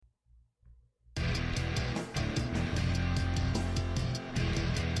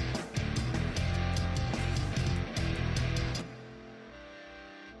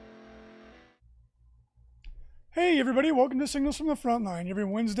Hey everybody, welcome to Signals from the Frontline, every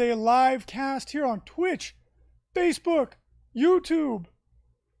Wednesday live cast here on Twitch, Facebook, YouTube,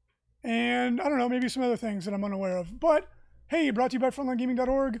 and I don't know, maybe some other things that I'm unaware of. But hey, brought to you by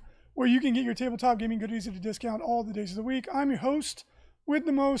FrontlineGaming.org, where you can get your tabletop gaming goodies at a discount all the days of the week. I'm your host with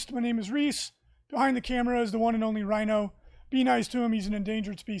the most. My name is Reese. Behind the camera is the one and only Rhino. Be nice to him, he's an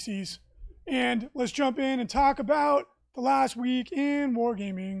endangered species. And let's jump in and talk about the last week in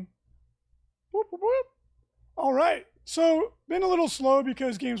wargaming. Whoop, whoop, whoop. All right, so been a little slow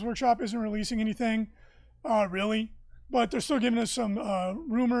because Games Workshop isn't releasing anything, really, but they're still giving us some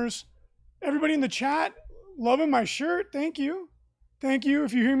rumors. Everybody in the chat, loving my shirt. Thank you. Thank you.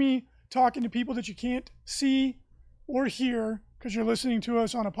 If you hear me talking to people that you can't see or hear because you're listening to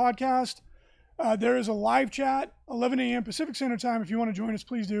us on a podcast, there is a live chat, 11 a.m. Pacific Standard Time. If you want to join us,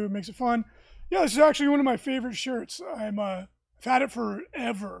 please do. It makes it fun. Yeah, this is actually one of my favorite shirts. I've had it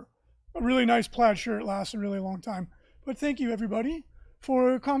forever. A really nice plaid shirt, lasts a really long time. But thank you, everybody,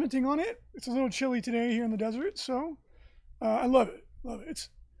 for commenting on it. It's a little chilly today here in the desert, so I love it. Love it. It's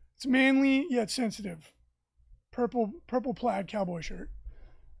manly yet sensitive. Purple plaid cowboy shirt.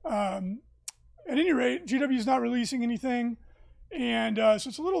 At any rate, GW is not releasing anything, and so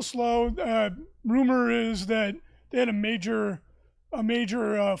it's a little slow. Rumor is that they had a major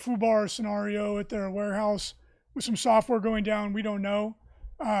FUBAR scenario at their warehouse with some software going down. We don't know.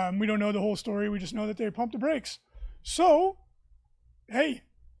 We don't know the whole story. We just know that they pumped the brakes. So, hey,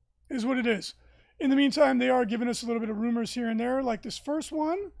 is what it is. In the meantime, they are giving us a little bit of rumors here and there. Like this first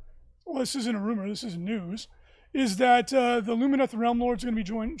one, well, this isn't a rumor, this is news, is that the Lumineth Realm Lords are going to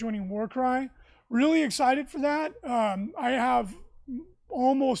be joining Warcry. Really excited for that. I have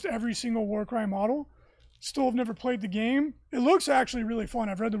almost every single Warcry model. Still have never played the game. It looks actually really fun.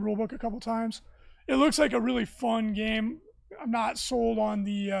 I've read the rulebook a couple times. It looks like a really fun game. I'm not sold on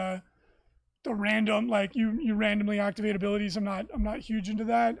the random, like you randomly activate abilities. I'm not huge into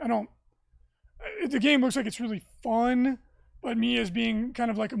that. The game looks like it's really fun, but me as being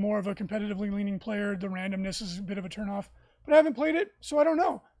kind of like more of a competitively leaning player, the randomness is a bit of a turnoff. But I haven't played it, so I don't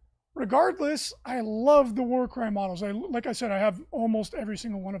know. Regardless, I love the Warcry models. Like I said, I have almost every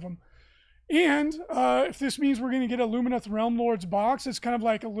single one of them. And if this means we're going to get a Lumineth Realm Lords box, it's kind of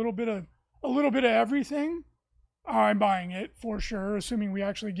like a little bit of everything. I'm buying it for sure, assuming we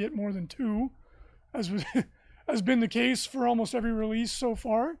actually get more than two, as has been the case for almost every release so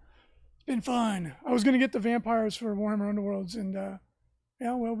far. It's been fun. I was going to get the vampires for Warhammer Underworlds, and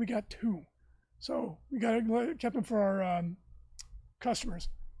yeah, well, we got two. So we kept them for our customers.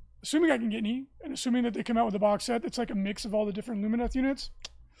 Assuming I can get any, and assuming that they come out with a box set that's like a mix of all the different Lumineth units,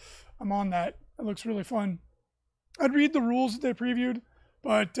 I'm on that. It looks really fun. I'd read the rules that they previewed.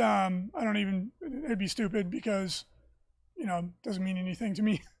 But it'd be stupid because, it doesn't mean anything to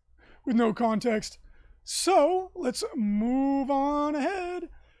me with no context. So let's move on ahead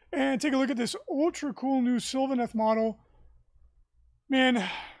and take a look at this ultra cool new Sylvaneth model. Man,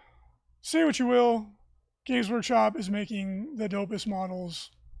 say what you will, Games Workshop is making the dopest models.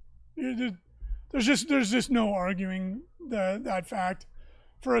 There's just no arguing that fact.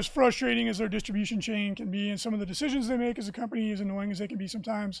 For as frustrating as their distribution chain can be and some of the decisions they make as a company, as annoying as they can be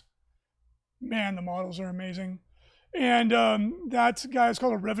sometimes, man, the models are amazing. And that guy is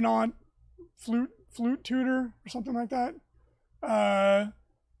called a Revenant Flute Tutor or something like that.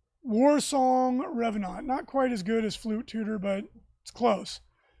 Warsong Revenant. Not quite as good as Flute Tutor, but it's close.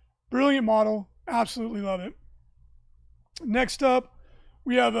 Brilliant model. Absolutely love it. Next up,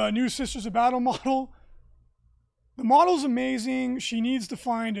 we have a new Sisters of Battle model. The model's amazing. She needs to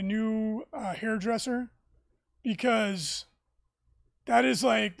find a new hairdresser because that is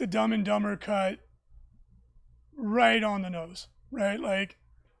like the Dumb and Dumber cut right on the nose, right? Like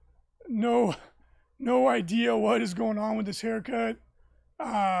no idea what is going on with this haircut.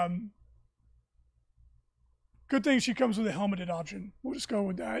 Good thing she comes with a helmeted option. We'll just go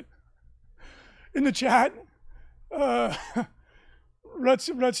with that. In the chat,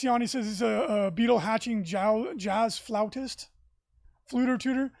 Rutziani says he's a beetle hatching jazz flautist, fluter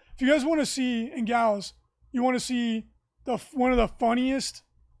tutor. If you guys want to see, and gals, you want to see one of the funniest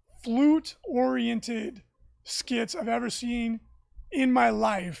flute-oriented skits I've ever seen in my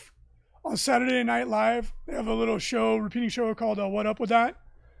life. On Saturday Night Live, they have a little repeating show called What Up With That?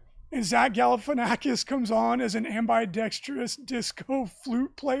 And Zach Galifianakis comes on as an ambidextrous disco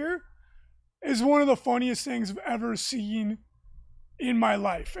flute player. It's one of the funniest things I've ever seen in my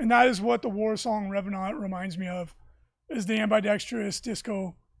life. And that is what the Warsong Revenant reminds me of, is the ambidextrous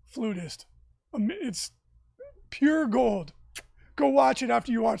disco flutist. It's pure gold. Go watch it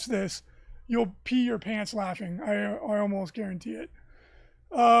after you watch this. You'll pee your pants laughing. I almost guarantee it.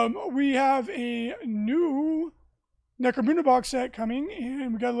 We have a new Necromunda box set coming,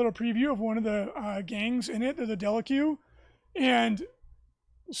 and we got a little preview of one of the gangs in it, the Delaque. And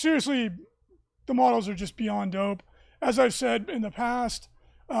seriously, the models are just beyond dope. As I've said in the past,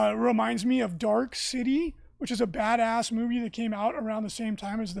 it reminds me of Dark City, which is a badass movie that came out around the same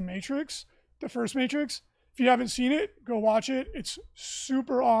time as The Matrix, the first Matrix. If you haven't seen it, go watch it. It's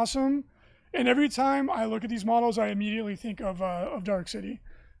super awesome. And every time I look at these models, I immediately think of Dark City.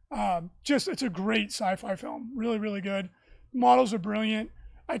 It's a great sci-fi film. Really, really good. Models are brilliant.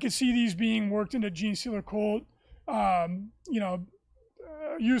 I could see these being worked into Genestealer Cult,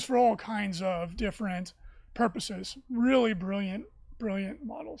 used for all kinds of different purposes. Really brilliant, brilliant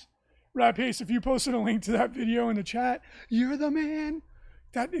models. Rat Pace, if you posted a link to that video in the chat, you're the man.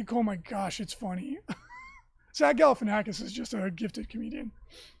 Oh my gosh, it's funny. Zach Galifianakis is just a gifted comedian.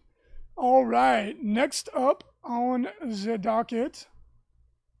 All right, next up on the docket,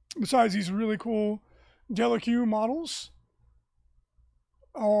 besides these really cool Delaque models,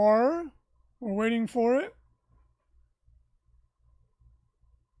 we're waiting for it.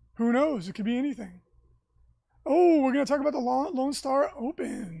 Who knows? It could be anything. Oh, we're going to talk about the Lone Star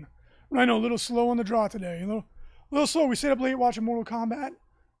Open. Rhino, a little slow on the draw today. A little slow. We stayed up late watching Mortal Kombat,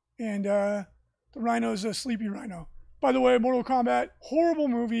 and the Rhino's a sleepy Rhino. By the way, Mortal Kombat, horrible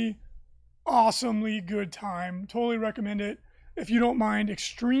movie, awesomely good time. Totally recommend it. If you don't mind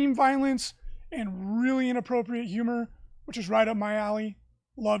extreme violence and really inappropriate humor, which is right up my alley.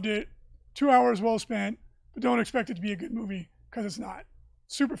 Loved it. 2 hours well spent, but don't expect it to be a good movie, because it's not.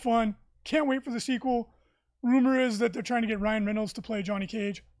 Super fun. Can't wait for the sequel. Rumor is that they're trying to get Ryan Reynolds to play Johnny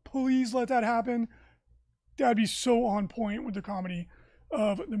Cage. Please let that happen. That'd be so on point with the comedy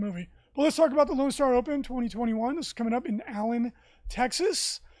of the movie. But let's talk about the Lone Star Open 2021. This is coming up in Allen,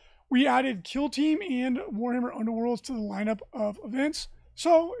 Texas. We added Kill Team and Warhammer Underworlds to the lineup of events.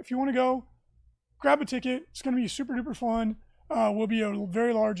 So if you want to go, grab a ticket. It's going to be super duper fun. Will be a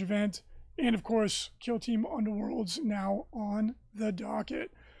very large event. And of course, Kill Team Underworlds now on the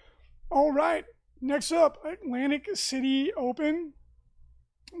docket. All right, next up, Atlantic City Open.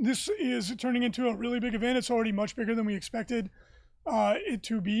 This is turning into a really big event. It's already much bigger than we expected it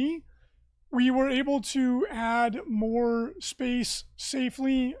to be. We were able to add more space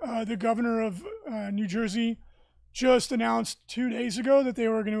safely. The governor of New Jersey just announced 2 days ago that they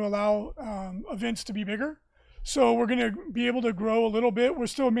were going to allow events to be bigger. So we're going to be able to grow a little bit. We're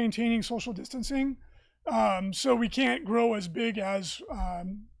still maintaining social distancing. So we can't grow as big as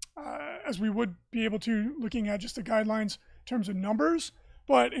we would be able to, looking at just the guidelines in terms of numbers.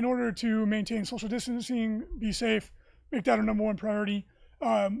 But in order to maintain social distancing, be safe, make that our number one priority,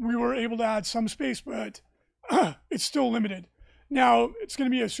 we were able to add some space, but it's still limited. Now, it's going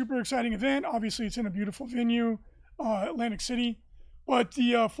to be a super exciting event. Obviously, it's in a beautiful venue, Atlantic City. But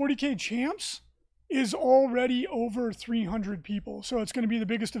the 40K Champs is already over 300 people. So it's going to be the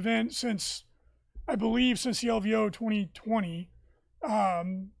biggest event since, I believe, since the LVO 2020.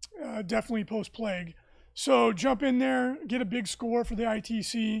 Definitely post-plague. So jump in there, get a big score for the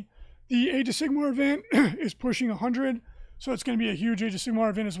ITC. The Age of Sigmar event is pushing 100. So it's going to be a huge Age of Sigmar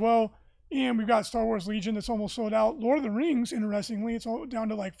event as well. And we've got Star Wars Legion that's almost sold out. Lord of the Rings, interestingly, it's all down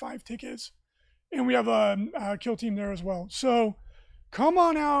to like 5 tickets. And we have a Kill Team there as well. So come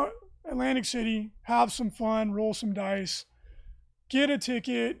on out, Atlantic City, have some fun, roll some dice, get a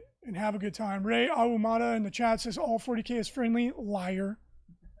ticket, and have a good time. Ray Awumata in the chat says all 40K is friendly. Liar.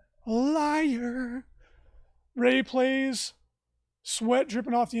 Liar. Ray plays sweat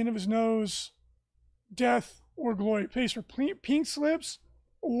dripping off the end of his nose, death or glory. Pays for pink slips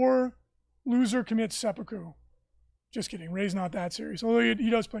or loser commits seppuku. Just kidding. Ray's not that serious, although he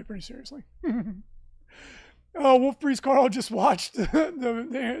does play pretty seriously. Wolf Priest Carl just watched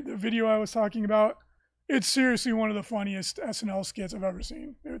the video I was talking about. It's seriously one of the funniest SNL skits I've ever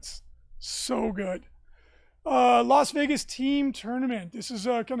seen. It's so good. Las Vegas Team Tournament. This is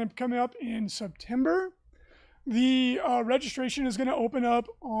going to come up in September. The registration is going to open up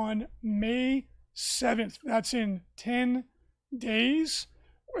on May 7th. That's in 10 days.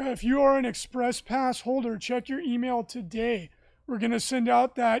 If you are an Express Pass holder, check your email today. We're going to send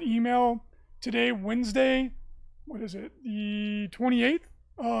out that email today, Wednesday. What is it? The 28th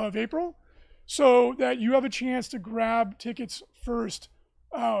of April. So that you have a chance to grab tickets first.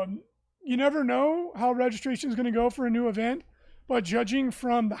 You never know how registration is going to go for a new event, but judging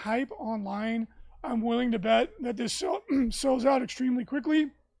from the hype online, I'm willing to bet that this sells out extremely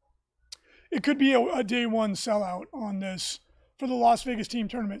quickly. It could be a day one sellout on this for the Las Vegas Team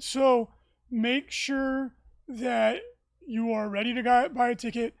Tournament. So make sure that you are ready to buy a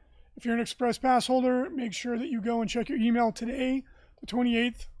ticket. If you're an Express Pass holder, make sure that you go and check your email today, the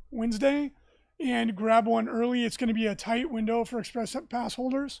 28th, Wednesday. and grab one early. It's going to be a tight window for Express Pass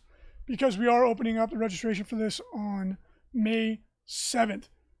holders because we are opening up the registration for this on May 7th.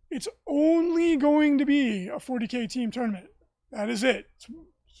 It's only going to be a 40K team tournament. That is it.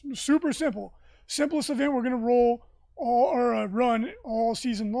 It's super simple. Simplest event we're going to roll run all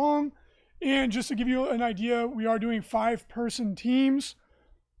season long. And just to give you an idea, we are doing 5-person teams,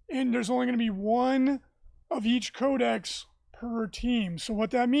 and there's only going to be one of each codex per team. So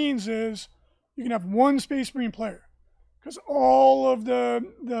what that means is you can have one Space Marine player, because all of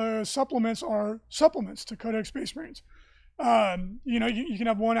the supplements are supplements to Codex Space Marines. You can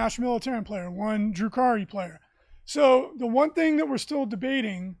have one Astra Militarum player, one Drukhari player. So the one thing that we're still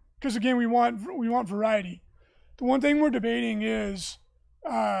debating, because again we want variety. The one thing we're debating is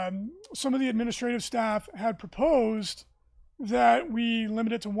some of the administrative staff had proposed that we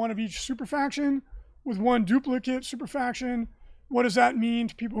limit it to one of each super faction with one duplicate super faction. What does that mean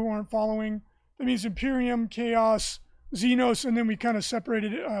to people who aren't following? That means Imperium, Chaos, Xenos, and then we kind of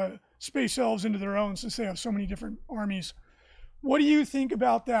separated Space Elves into their own since they have so many different armies. What do you think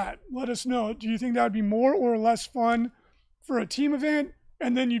about that? Let us know. Do you think that would be more or less fun for a team event,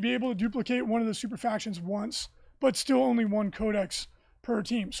 and then you'd be able to duplicate one of the super factions once, but still only one codex per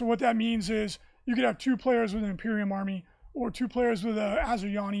team? So what that means is you could have 2 players with an Imperium army, or 2 players with a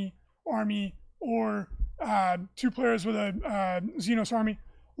Asuryani army, or 2 players with a Xenos army.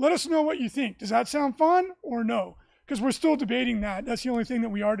 Let us know what you think. Does that sound fun or no? Because we're still debating that. That's the only thing that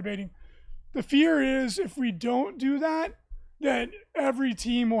we are debating. The fear is if we don't do that, that every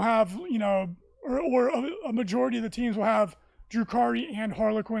team will have, or a majority of the teams will have Drukhari and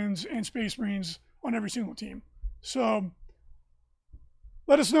Harlequins and Space Marines on every single team. So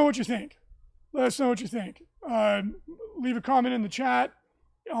let us know what you think. Let us know what you think. Leave a comment in the chat.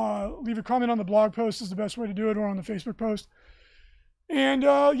 Leave a comment on the blog post is the best way to do it, or on the Facebook post. And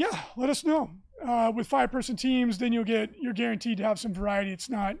yeah, let us know. With 5-person teams, then you're guaranteed to have some variety. It's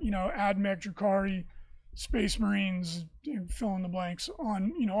not, AdMech, Drukhari, Space Marines, fill in the blanks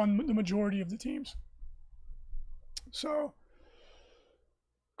on the majority of the teams. So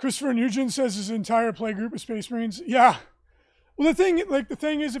Christopher Nugent says his entire play group is Space Marines. Yeah. Well, the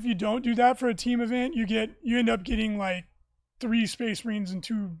thing is, if you don't do that for a team event, you end up getting like 3 Space Marines and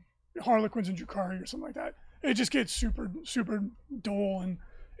 2 Harlequins and Drukhari or something like that. It just gets super, super dull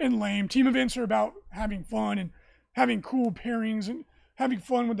and lame. Team events are about having fun and having cool pairings and having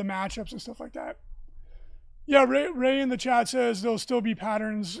fun with the matchups and stuff like that. Yeah, Ray in the chat says there'll still be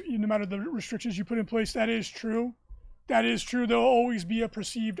patterns no matter the restrictions you put in place. That is true. That is true. There'll always be a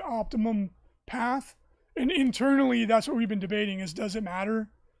perceived optimum path. And internally, that's what we've been debating is, does it matter?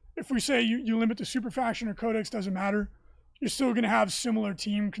 If we say you limit the super faction or codex, doesn't matter. You're still going to have similar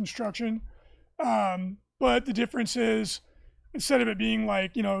team construction. But the difference is, instead of it being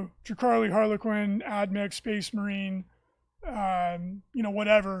like, Drukhari, Harlequin, AdMech, Space Marine,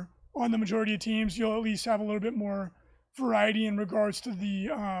 whatever, on the majority of teams, you'll at least have a little bit more variety in regards to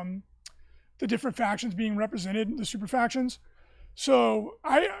the different factions being represented, the super factions. So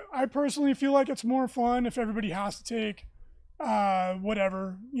I personally feel like it's more fun if everybody has to take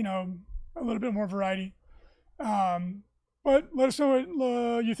whatever, a little bit more variety. But let us know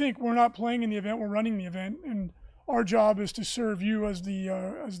what you think. We're not playing in the event, we're running the event, and our job is to serve you as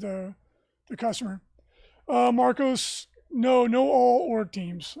the customer. Marcos, no all org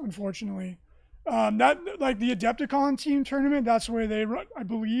teams, unfortunately. That, like the Adepticon team tournament, that's the way they run. I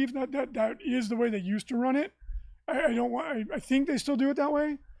believe that is the way they used to run it. I think they still do it that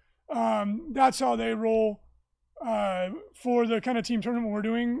way. That's how they roll. For the kind of team tournament we're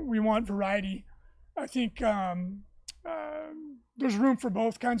doing, we want variety. I think there's room for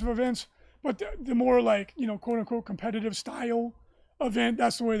both kinds of events, but the more like, quote unquote competitive style event,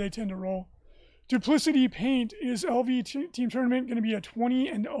 that's the way they tend to roll. Duplicity Paint, is LV team tournament going to be a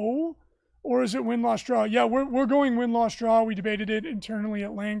 20-0, or is it win-loss draw? Yeah, we're going win-loss draw. We debated it internally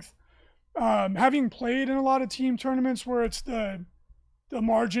at length. Having played in a lot of team tournaments where it's the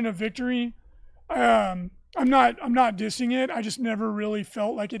margin of victory, I'm not dissing it. I just never really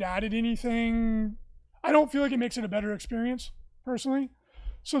felt like it added anything. I don't feel like it makes it a better experience, personally.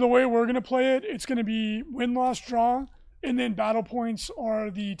 So the way we're going to play it, it's going to be win-loss draw, and then battle points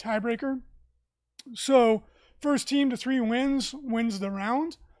are the tiebreaker. So first team to 3 wins the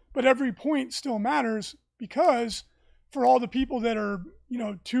round, but every point still matters because for all the people that are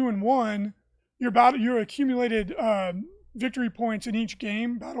 2 and 1, your accumulated victory points in each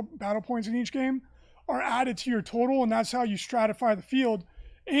game, battle points in each game, are added to your total, and that's how you stratify the field.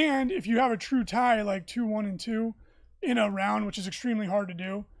 And if you have a true tie, like 2-1 and 2 in a round, which is extremely hard to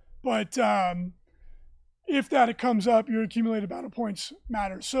do, but if that comes up, your accumulated battle points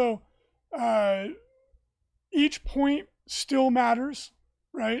matter. So uh, each point still matters,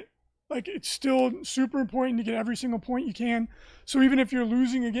 right? Like it's still super important to get every single point you can. So even if you're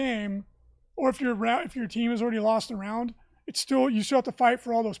losing a game, or if your team has already lost a round, you still have to fight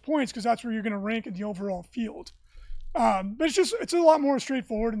for all those points because that's where you're going to rank in the overall field. But it's a lot more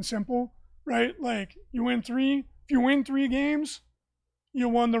straightforward and simple, right? Like if you win 3 games, you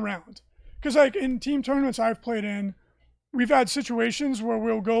won the round. Because like in team tournaments I've played in, we've had situations where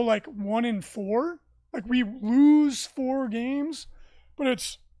we'll go like 1-4, like we lose 4 games, but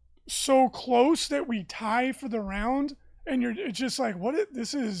it's so close that we tie for the round, and it's just like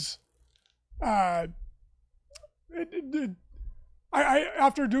this is. I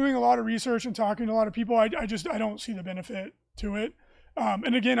after doing a lot of research and talking to a lot of people, I don't see the benefit to it.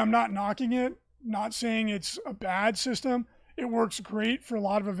 And again, I'm not knocking it, not saying it's a bad system. It works great for a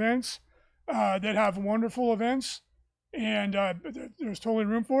lot of events that have wonderful events, and there's totally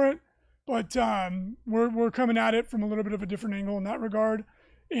room for it. But we're coming at it from a little bit of a different angle in that regard.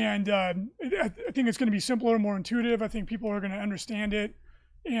 And I think it's going to be simpler, more intuitive. I think people are going to understand it,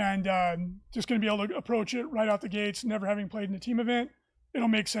 and just going to be able to approach it right out the gates, never having played in a team event. It'll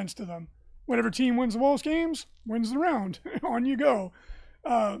make sense to them. Whatever team wins the most games wins the round. On you go.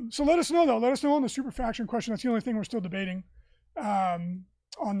 So let us know, though. Let us know on the super faction question. That's the only thing we're still debating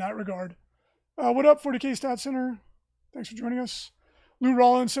on that regard. What up, 40K Stat Center? Thanks for joining us. Lou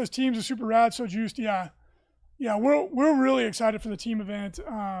Rollins says teams are super rad, so juiced. Yeah, we're really excited for the team event.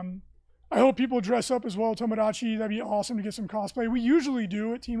 I hope people dress up as well, Tomodachi. That'd be awesome to get some cosplay. We usually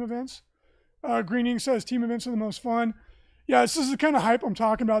do at team events. Greening says team events are the most fun. Yeah, this is the kind of hype I'm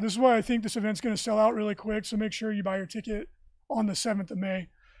talking about. This is why I think this event's going to sell out really quick, so make sure you buy your ticket on the 7th of May.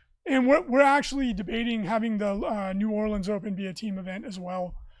 And we're actually debating having the New Orleans Open be a team event as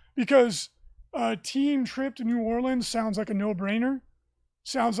well, because a team trip to New Orleans sounds like a no-brainer.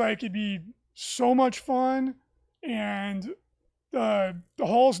 Sounds like it'd be so much fun, and the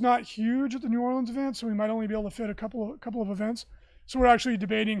hall's not huge at the New Orleans event, so we might only be able to fit a couple of events. So we're actually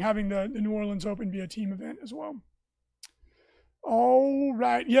debating having the New Orleans Open be a team event as well. All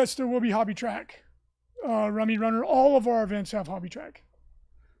right. Yes, there will be Hobby Track. Rummy Runner. All of our events have Hobby Track.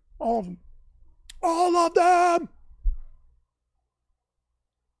 All of them. All of them!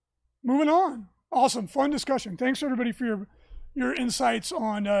 Moving on. Awesome. Fun discussion. Thanks, everybody, for your insights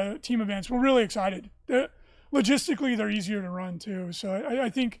on team events. We're really excited. Logistically, they're easier to run, too. So I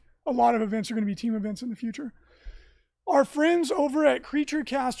think a lot of events are going to be team events in the future. Our friends over at Creature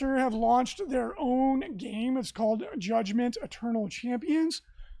Caster have launched their own game. It's called Judgment Eternal Champions.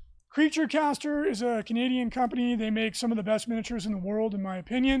 Creature Caster is a Canadian company. They make some of the best miniatures in the world, in my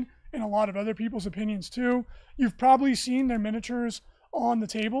opinion, and a lot of other people's opinions, too. You've probably seen their miniatures on the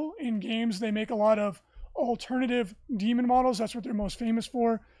table in games. They make a lot of alternative demon models. That's what they're most famous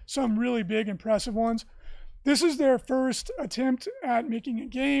for. Some really big, impressive ones. This is their first attempt at making a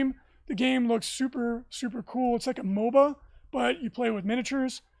game. The game looks super, super cool. It's like a MOBA, but you play with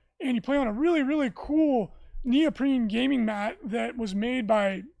miniatures, and you play on a really, really cool neoprene gaming mat that was made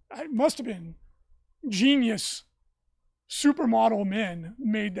by, it must have been genius supermodel men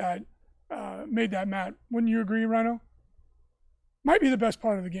made that mat. Wouldn't you agree, Rhino? Might be the best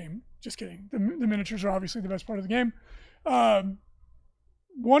part of the game. Just kidding. The miniatures are obviously the best part of the game.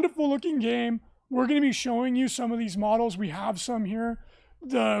 Wonderful looking game. We're going to be showing you some of these models. We have some here.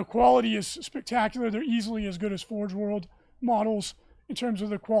 The quality is spectacular. They're easily as good as Forge World models in terms of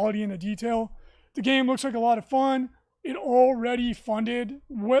the quality and the detail. The game looks like a lot of fun. It already funded,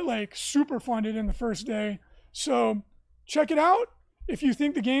 super funded in the first day. So check it out. If you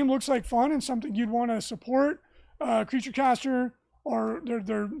think the game looks like fun and something you'd want to support, Creature Caster,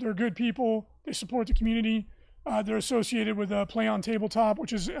 they're good people. They support the community. They're associated with Play on Tabletop,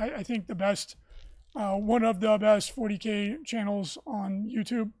 which is, I think, the best, one of the best 40K channels on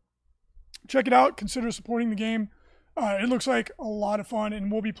YouTube. Check it out. Consider supporting the game. It looks like a lot of fun,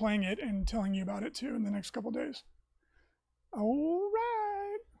 and we'll be playing it and telling you about it too in the next couple days. All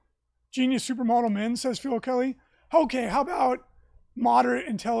right. Genius Supermodel Men, says Phil Kelly. Okay, how about moderate,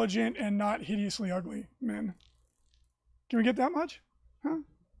 intelligent, and not hideously ugly men? Can we get that much? Huh?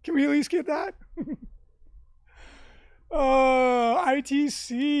 Can we at least get that?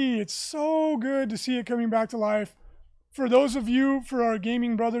 ITC. It's so good to see it coming back to life. For those of you, for our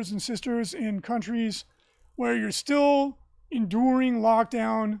gaming brothers and sisters in countries where you're still enduring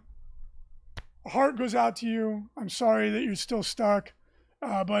lockdown, a heart goes out to you. I'm sorry that you're still stuck.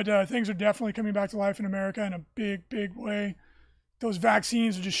 But things are definitely coming back to life in America in a big, big way. Those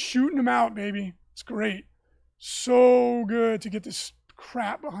vaccines are just shooting them out, baby. It's great. So good to get this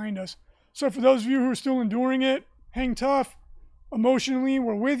crap behind us. So for those of you who are still enduring it, hang tough. Emotionally,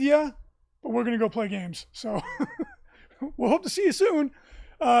 we're with you. but we're going to go play games. So we'll hope to see you soon.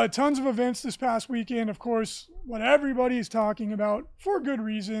 Tons of events this past weekend. Of course, what everybody is talking about, for good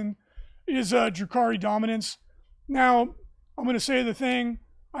reason, is Drukhari dominance. Now, I'm going to say the thing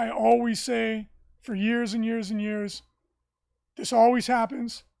I always say for years and years and years. This always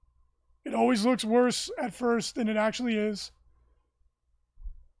happens. It always looks worse at first than it actually is.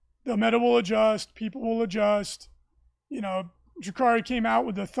 The meta will adjust. People will adjust. You know, Drukhari came out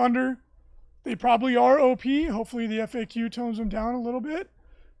with the Thunder. They probably are OP. Hopefully the FAQ tones them down a little bit.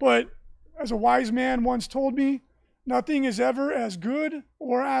 But as a wise man once told me, nothing is ever as good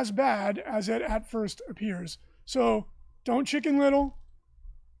or as bad as it at first appears. So don't chicken little.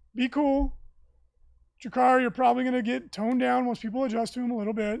 Be cool. Drukhari, you're probably going to get toned down once people adjust to him a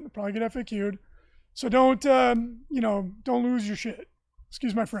little bit. They'll probably get FAQ'd. So don't, don't lose your shit.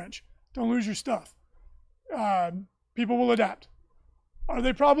 Excuse my French. Don't lose your stuff. People will adapt. Are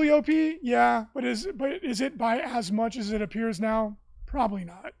they probably OP? Yeah, but is it by as much as it appears now? Probably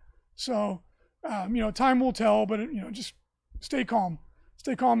not. So, time will tell, but, just stay calm.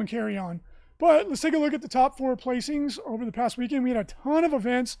 Stay calm and carry on. But let's take a look at the top 4 placings over the past weekend. We had a ton of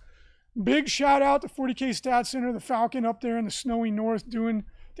events. Big shout out to 40K Stat Center, the Falcon up there in the snowy north doing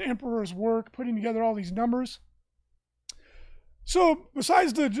the Emperor's work, putting together all these numbers. So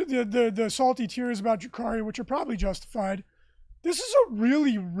besides the salty tears about Drukhari, which are probably justified, this is a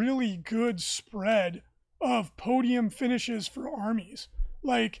really, really good spread of podium finishes for armies.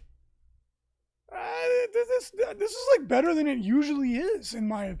 Like, this is like better than it usually is, in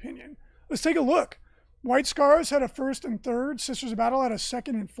my opinion. Let's take a look. White Scars had a 1st and 3rd. Sisters of Battle had a 2nd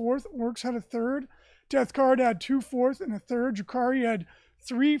and 4th. Orcs had a 3rd. Death Guard had 2 4th and a 3rd. Drukhari had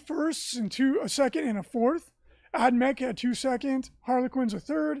 3 1sts and a 2nd and a 4th. Admech had 2 2nd. Harlequins a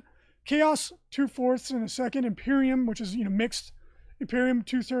 3rd. Chaos 2 4ths and a 2nd. Imperium, which is mixed. Imperium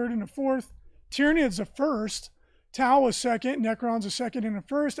 2 3rd and a 4th. Tyranids a 1st. Tau a 2nd. Necrons a 2nd and a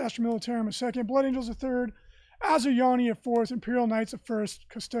 1st. Astra Militarum a 2nd. Blood Angels a 3rd. Asuryani a 4th. Imperial Knights a 1st.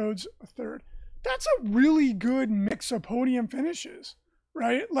 Custodes a 3rd. That's a really good mix of podium finishes,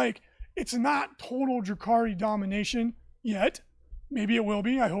 right? Like, it's not total Drukhari domination yet. Maybe it will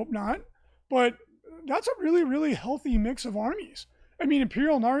be. I hope not. But that's a really, really healthy mix of armies. I mean,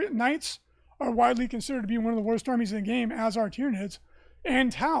 Imperial Knights are widely considered to be one of the worst armies in the game, as are Tyranids,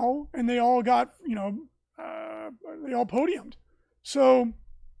 and Tau, and they all got, they all podiumed. So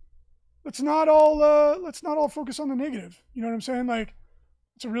let's not all focus on the negative. You know what I'm saying? Like,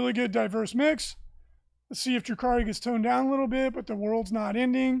 it's a really good diverse mix. Let's see if Drukhari gets toned down a little bit, but the world's not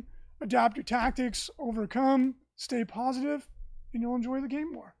ending. Adapt your tactics, overcome, stay positive, and you'll enjoy the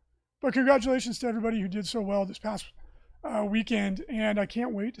game more. But congratulations to everybody who did so well this past weekend, and I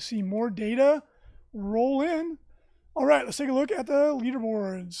can't wait to see more data roll in. All right, let's take a look at the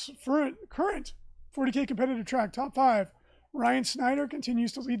leaderboards. For current 40K competitive track top 5, Ryan Snyder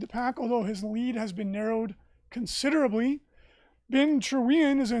continues to lead the pack, although his lead has been narrowed considerably. Ben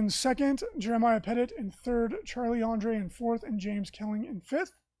Trewian is in 2nd, Jeremiah Pettit in 3rd, Charlie Andre in 4th, and James Kelling in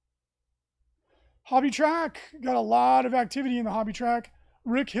 5th. Hobby Track, got a lot of activity in the Hobby Track.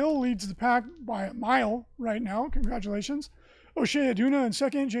 Rick Hill leads the pack by a mile right now. Congratulations. O'Shea Aduna in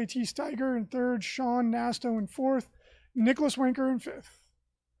 2nd, JT Steiger in 3rd, Sean Nasto in 4th, Nicholas Wenker in 5th.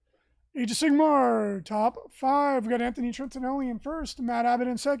 Age of Sigmar, top 5. We got Anthony Trentinelli in 1st, Matt Abbott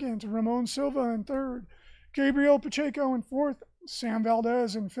in 2nd, Ramon Silva in 3rd, Gabriel Pacheco in 4th, Sam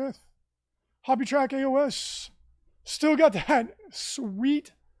Valdez in 5th. Hobby Track AOS, still got that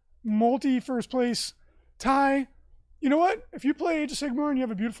sweet multi-first place tie. You know what? If you play Age of Sigmar and you have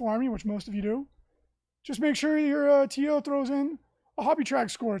a beautiful army, which most of you do, just make sure your TO throws in a Hobby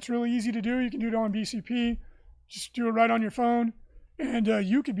Track score. It's really easy to do. You can do it on BCP. Just do it right on your phone, and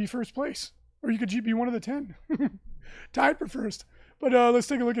you could be first place. Or you could be one of the 10. Tied for first. But let's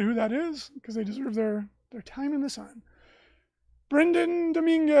take a look at who that is, because they deserve their time in the sun. Brendan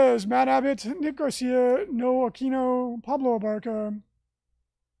Dominguez, Matt Abbott, Nick Garcia, Noah Aquino, Pablo Abarca,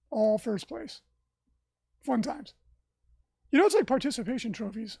 all first place. Fun times. It's like participation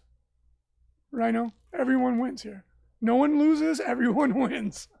trophies. Rhino, everyone wins here. No one loses, everyone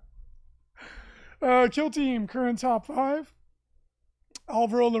wins. Kill Team, current top 5.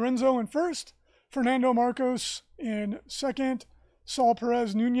 Alvaro Lorenzo in 1st, Fernando Marcos in 2nd, Saul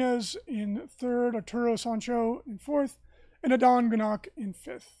Perez Nunez in 3rd, Arturo Sancho in 4th, and Adon Ganak in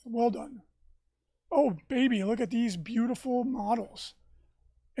 5th. Well done. Oh, baby, look at these beautiful models.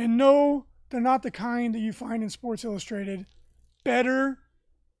 And no, they're not the kind that you find in Sports Illustrated. Better,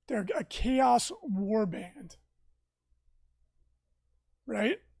 they're a Chaos Warband.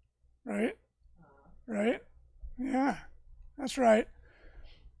 Right? Right? Right? Yeah, that's right.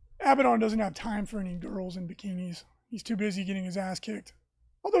 Abaddon doesn't have time for any girls in bikinis. He's too busy getting his ass kicked.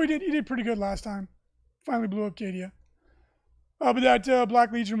 Although he did pretty good last time. Finally blew up Cadia. But that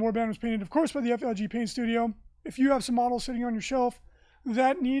Black Legion Warband was painted, of course, by the FLG Paint Studio. If you have some models sitting on your shelf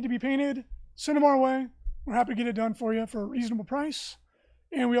that need to be painted, send them our way. We're happy to get it done for you for a reasonable price.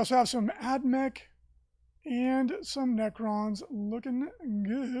 And we also have some AdMech and some Necrons looking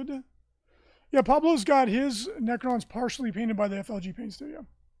good. Yeah, Pablo's got his Necrons partially painted by the FLG Paint Studio.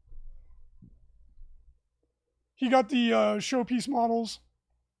 He got the showpiece models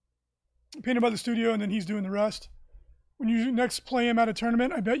painted by the studio, and then he's doing the rest. When you next play him at a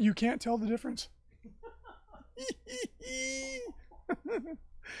tournament, I bet you can't tell the difference.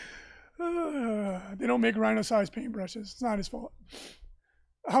 They don't make rhino-sized paintbrushes. It's not his fault.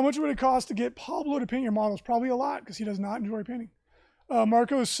 How much would it cost to get Pablo to paint your models? Probably a lot, because he does not enjoy painting.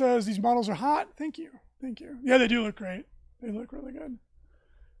 Marcos says these models are hot. Thank you. Thank you. Yeah, they do look great. They look really good.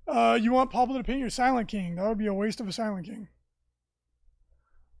 You want Pablo to paint your Silent King? That would be a waste of a Silent King.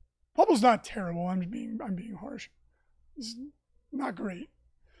 Pablo's not terrible. I'm being harsh. He's not great.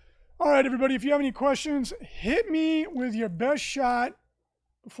 All right, everybody. If you have any questions, hit me with your best shot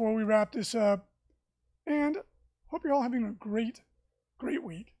before we wrap this up. And hope you're all having a great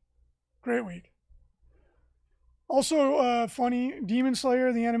week. Great week. Also, funny, Demon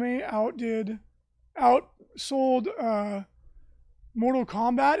Slayer, the anime, outsold Mortal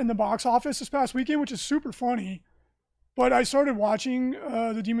Kombat in the box office this past weekend, which is super funny. But I started watching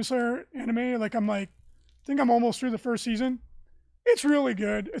the Demon Slayer anime. I think I'm almost through the first season. It's really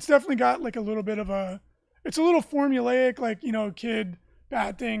good. It's definitely got like a little bit of it's a little formulaic, like, you know, kid,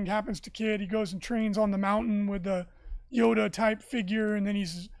 bad thing happens to kid. He goes and trains on the mountain with the Yoda type figure, and then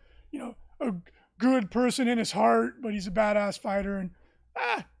he's, you know, a good person in his heart, but he's a badass fighter. And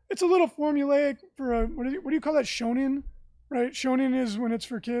it's a little formulaic for a, what do you call that? Shonen, right? Shonen is when it's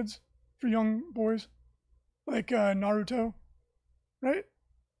for kids, for young boys, like Naruto, right?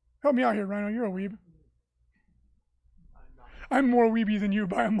 Help me out here, Rhino. You're a weeb. I'm more weeby than you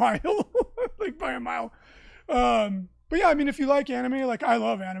by a mile, like by a mile. But yeah, I mean, if you like anime, like I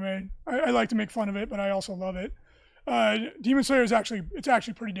love anime. I like to make fun of it, but I also love it. Demon Slayer is actually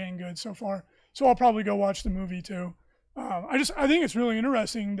pretty dang good so far. So I'll probably go watch the movie too. I think it's really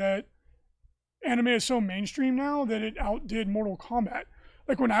interesting that anime is so mainstream now that it outdid Mortal Kombat.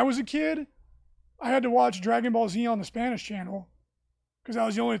 Like when I was a kid, I had to watch Dragon Ball Z on the Spanish channel because that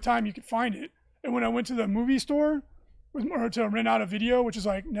was the only time you could find it. And when I went to the movie store or to rent out a video, which is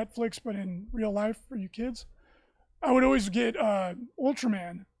like Netflix but in real life for you kids, I would always get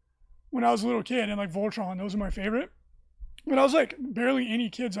Ultraman when I was a little kid, and like Voltron. Those are my favorite. But I was like, barely any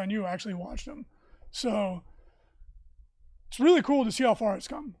kids I knew actually watched them. So it's really cool to see how far it's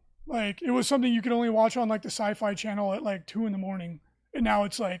come. Like, it was something you could only watch on like the Sci-Fi channel at like 2 in the morning. And now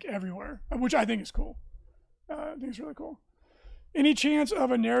it's like everywhere, which I think is cool. I think it's really cool. Any chance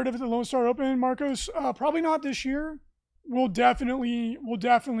of a narrative at the Lone Star Open, Marcos? Probably not this year. We'll definitely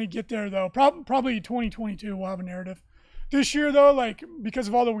get there though. Probably 2022 we'll have a narrative. This year though, like because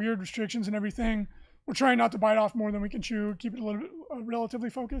of all the weird restrictions and everything, we're trying not to bite off more than we can chew. Keep it a little bit relatively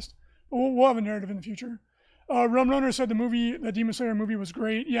focused. But we'll have a narrative in the future. Rum Runner said the Demon Slayer movie was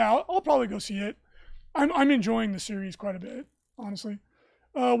great. Yeah, I'll probably go see it. I'm enjoying the series quite a bit, honestly.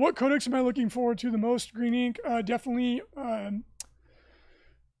 What codex am I looking forward to the most? Green Ink, definitely.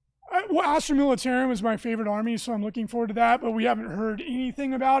 Astra Militarum is my favorite army, so I'm looking forward to that. But we haven't heard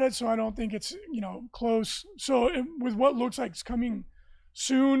anything about it, so I don't think it's close. So with what looks like it's coming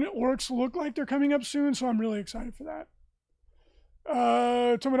soon, orcs look like they're coming up soon, so I'm really excited for that.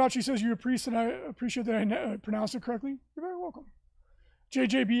 Tomodachi says you appreciate that I pronounced it correctly. You're very welcome.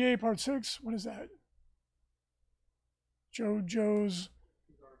 JJBA Part 6. What is that? JoJo's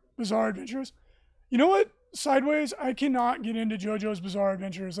Bizarre Adventures. You know what? Sideways, I cannot get into JoJo's Bizarre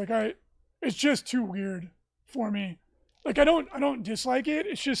Adventures. Like it's just too weird for me. Like I don't dislike it.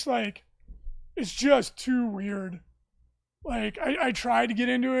 It's just like it's just too weird. Like I tried to get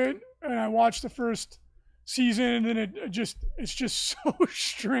into it and I watched the first season and then it's just so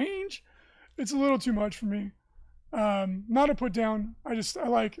strange. It's a little too much for me. Not a put down. I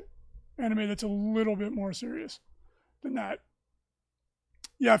like anime that's a little bit more serious than that.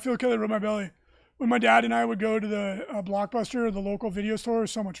 Yeah, I feel Kelly rub my belly. When my dad and I would go to the Blockbuster, the local video store, it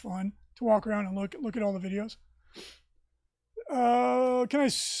was so much fun to walk around and look at all the videos. Can I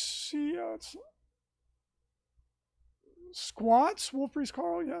see squats? Wolf Priest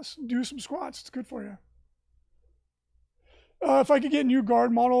Carl, yes. Do some squats. It's good for you. If I could get new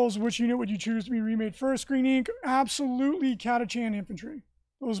guard models, which unit would you choose to be remade first? Green Ink, absolutely Catachan Infantry.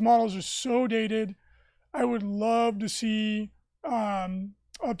 Those models are so dated. I would love to see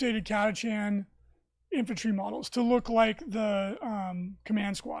updated Catachan infantry models to look like the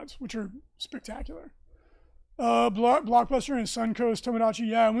command squads, which are spectacular. Blockbuster and Suncoast Tomodachi,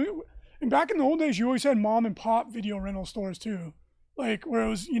 yeah. And back in the old days, you always had mom and pop video rental stores too, like where it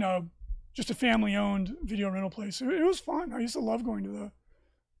was, you know, just a family-owned video rental place. It was fun. I used to love going to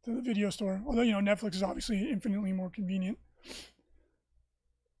the video store. Although, you know, Netflix is obviously infinitely more convenient.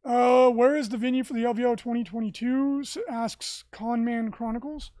 Where is the venue for the LVO 2022? Asks Conman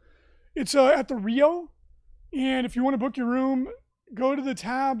Chronicles. It's at the Rio, and if you want to book your room, go to the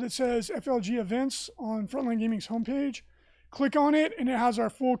tab that says FLG Events on Frontline Gaming's homepage. Click on it, and it has our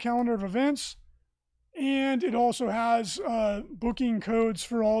full calendar of events. And it also has booking codes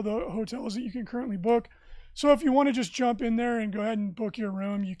for all the hotels that you can currently book. So if you want to just jump in there and go ahead and book your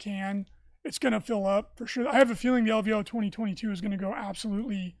room, you can. It's going to fill up for sure. I have a feeling the LVO 2022 is going to go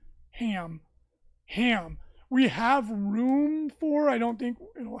absolutely ham. We have room for, I don't think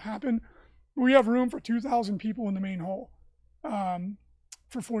it'll happen, we have room for 2,000 people in the main hall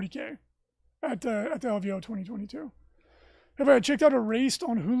for 40K at the LVO 2022. Have I checked out Erased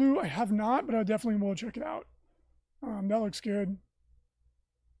on Hulu? I have not, but I definitely will check it out. That looks good.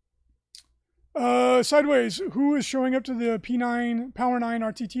 Sideways, who is showing up to the P9 Power 9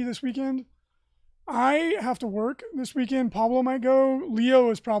 RTT this weekend? I have to work this weekend. Pablo might go. Leo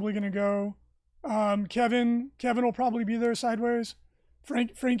is probably going to go. Kevin will probably be there. Sideways.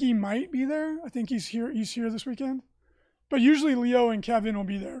 Frankie might be there. I think he's here this weekend. But usually Leo and Kevin will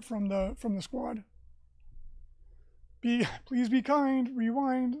be there from the squad. Please be kind.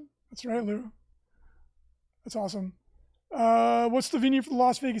 Rewind. That's right, Lou. That's awesome. What's the venue for the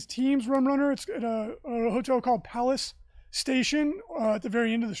Las Vegas Teams Rum Runner? It's at a hotel called Palace Station at the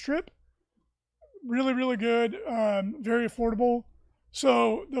very end of the Strip. Really, really good. Very affordable.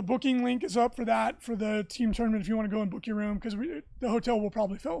 So the booking link is up for that for the team tournament if you want to go and book your room, because the hotel will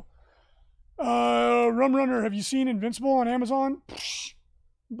probably fill. Rum Runner, have you seen Invincible on Amazon? Psh,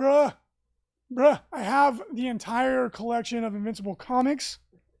 bruh. I have the entire collection of Invincible comics.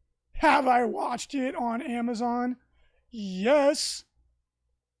 Have I watched it on Amazon? Yes.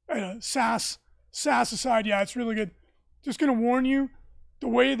 Sass aside, yeah, it's really good. Just going to warn you, the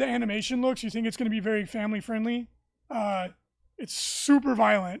way the animation looks, you think it's going to be very family friendly. It's super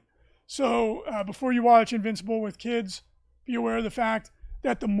violent. So before you watch Invincible with kids, be aware of the fact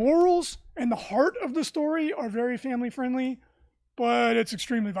that the morals and the heart of the story are very family friendly, but it's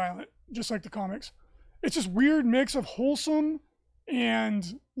extremely violent, just like the comics. It's this weird mix of wholesome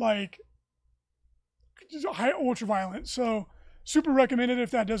and like just high ultra violent. So super recommended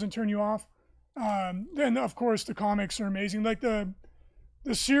if that doesn't turn you off. Then of course the comics are amazing. Like the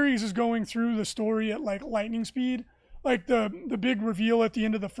series is going through the story at like lightning speed. Like the big reveal at the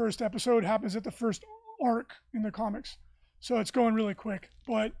end of the first episode happens at the first arc in the comics. So it's going really quick,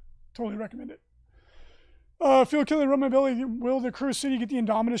 but totally recommend it. Phil Kelly, rub my belly. Will the Cursed City get the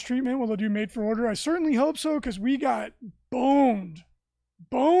Indominus treatment? Will it do made for order? I certainly hope so, because we got boned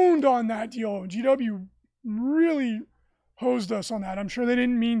on that deal. GW really hosed us on that. I'm sure they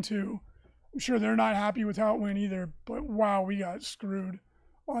didn't mean to. I'm sure they're not happy with how it went either, but wow, we got screwed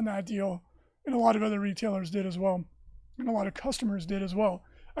on that deal. And a lot of other retailers did as well. And a lot of customers did as well.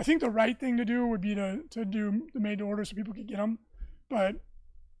 I think the right thing to do would be to do the made to order so people could get them, but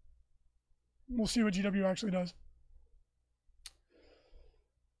we'll see what GW actually does.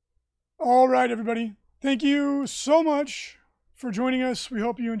 All right, everybody. Thank you so much for joining us. We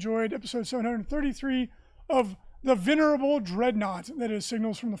hope you enjoyed episode 733 of the venerable dreadnought that is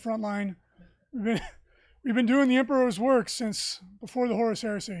Signals from the Frontline. We've been doing the Emperor's work since before the Horus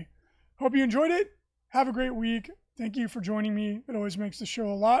Heresy. Hope you enjoyed it. Have a great week. Thank you for joining me. It always makes the show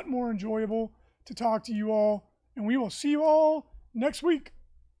a lot more enjoyable to talk to you all. And we will see you all next week.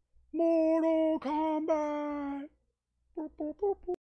 Mortal Kombat. Boop, boop, boop, boop.